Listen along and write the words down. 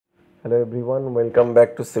Hello everyone, welcome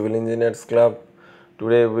back to Civil Engineers Club.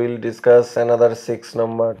 Today we'll discuss another 6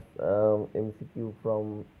 number MCQ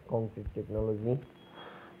from concrete technology.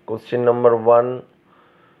 Question number 1,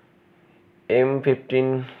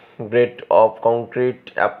 M15 grade of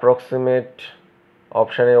concrete approximate.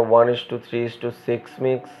 Option A 1:3:6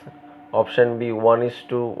 mix. Option B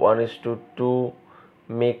 1:1:2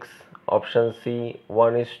 mix. Option C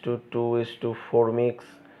 1:2:4 mix.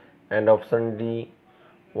 And option D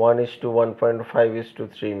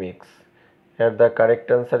 1:1.5:3 mix. Here the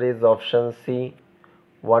correct answer is option C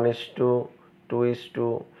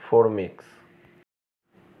 1:2:4 mix.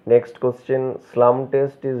 Next question, slum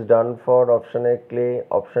test is done for option A clay,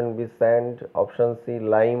 option B sand, option C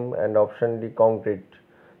lime and option D concrete.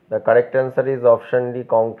 The correct answer is option D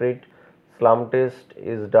concrete. Slum test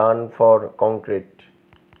is done for concrete.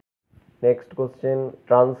 Next question,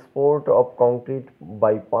 transport of concrete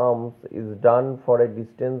by pumps is done for a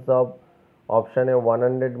distance of option A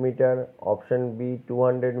 100 meter, option B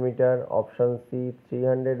 200 meter, option C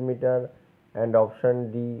 300 meter and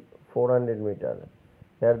option D 400 meter.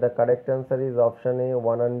 Here the correct answer is option A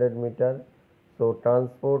 100 meter. So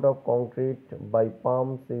transport of concrete by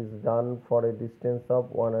pumps is done for a distance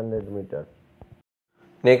of 100 meter.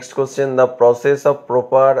 Next question, the process of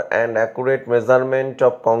proper and accurate measurement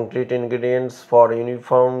of concrete ingredients for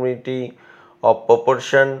uniformity of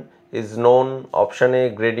proportion is known. Option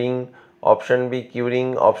A grading, option B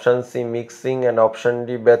curing, option C mixing and option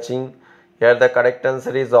D batching. Here the correct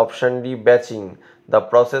answer is option D batching. The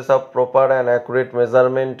process of proper and accurate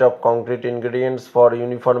measurement of concrete ingredients for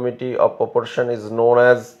uniformity of proportion is known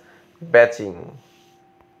as batching.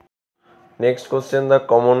 Next question, the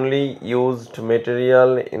commonly used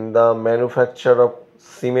material in the manufacture of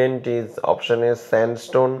cement is option A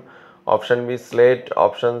sandstone, option B slate,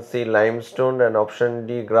 option C limestone and option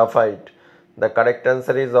D graphite. The correct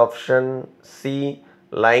answer is option C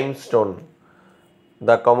limestone.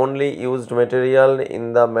 The commonly used material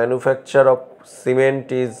in the manufacture of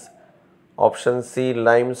cement is option C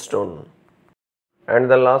limestone. And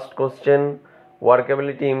the last question,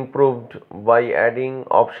 workability improved by adding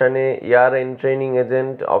option A air entraining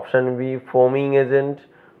agent, option B foaming agent,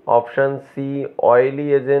 option C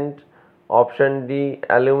oily agent, option D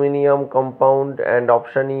aluminium compound and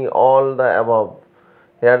option E all the above.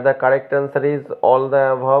 Here the correct answer is all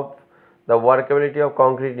the above. The workability of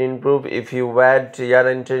concrete improve if you add air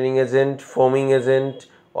entraining agent, foaming agent,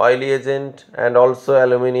 oily agent and also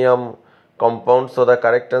aluminium compound. So the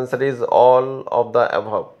correct answer is all of the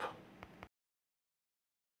above.